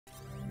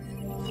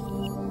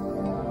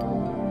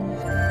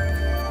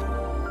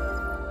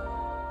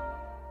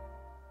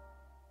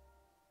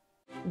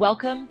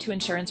Welcome to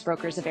Insurance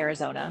Brokers of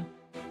Arizona.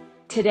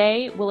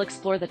 Today, we'll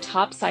explore the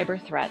top cyber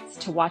threats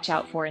to watch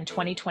out for in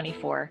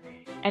 2024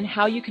 and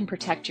how you can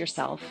protect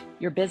yourself,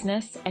 your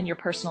business, and your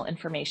personal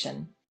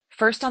information.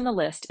 First on the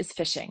list is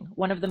phishing,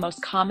 one of the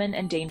most common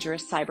and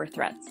dangerous cyber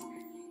threats.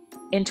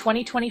 In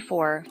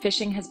 2024,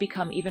 phishing has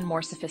become even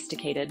more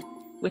sophisticated,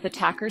 with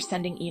attackers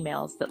sending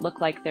emails that look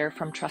like they're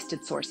from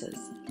trusted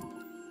sources.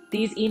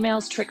 These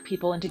emails trick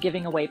people into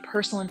giving away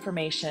personal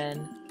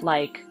information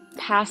like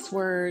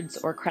passwords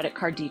or credit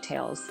card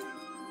details.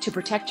 To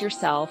protect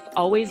yourself,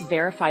 always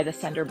verify the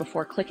sender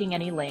before clicking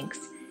any links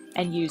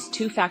and use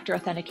two-factor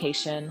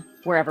authentication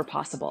wherever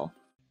possible.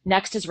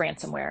 Next is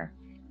ransomware.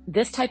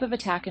 This type of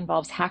attack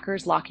involves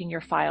hackers locking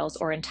your files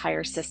or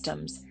entire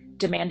systems,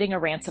 demanding a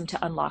ransom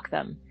to unlock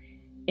them.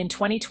 In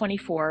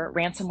 2024,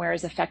 ransomware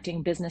is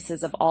affecting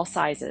businesses of all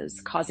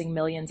sizes, causing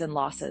millions in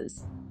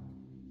losses.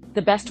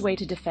 The best way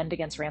to defend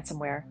against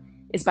ransomware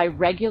is by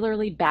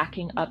regularly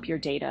backing up your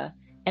data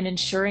and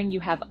ensuring you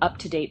have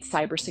up-to-date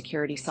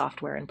cybersecurity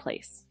software in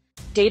place.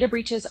 Data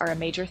breaches are a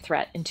major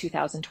threat in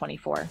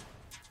 2024.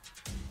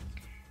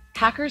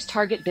 Hackers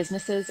target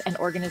businesses and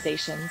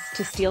organizations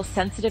to steal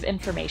sensitive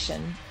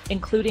information,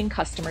 including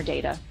customer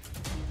data.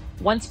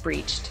 Once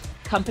breached,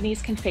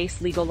 companies can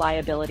face legal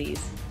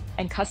liabilities,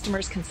 and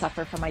customers can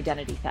suffer from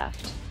identity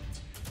theft.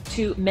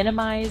 To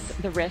minimize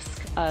the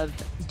risk of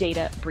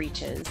data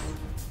breaches,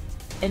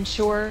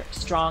 ensure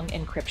strong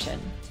encryption,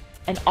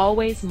 and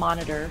always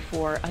monitor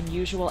for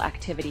unusual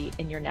activity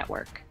in your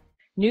network.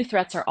 New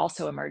threats are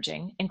also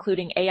emerging,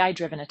 including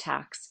AI-driven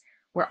attacks,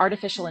 where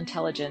artificial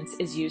intelligence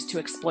is used to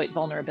exploit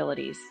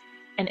vulnerabilities,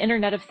 and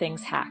Internet of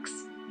Things hacks,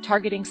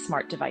 targeting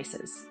smart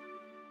devices.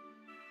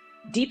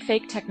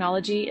 Deepfake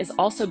technology is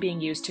also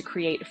being used to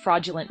create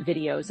fraudulent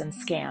videos and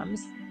scams,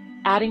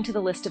 adding to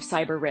the list of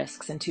cyber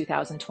risks in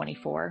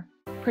 2024.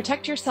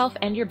 Protect yourself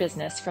and your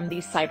business from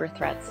these cyber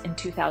threats in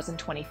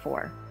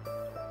 2024.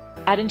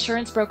 At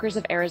Insurance Brokers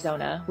of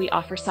Arizona, we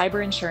offer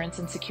cyber insurance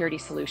and security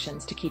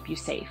solutions to keep you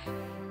safe.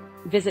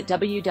 Visit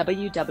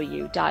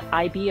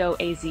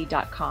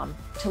www.iboaz.com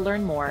to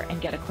learn more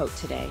and get a quote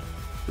today.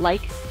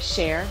 Like,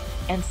 share,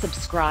 and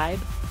subscribe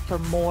for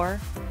more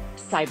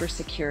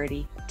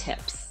cybersecurity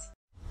tips.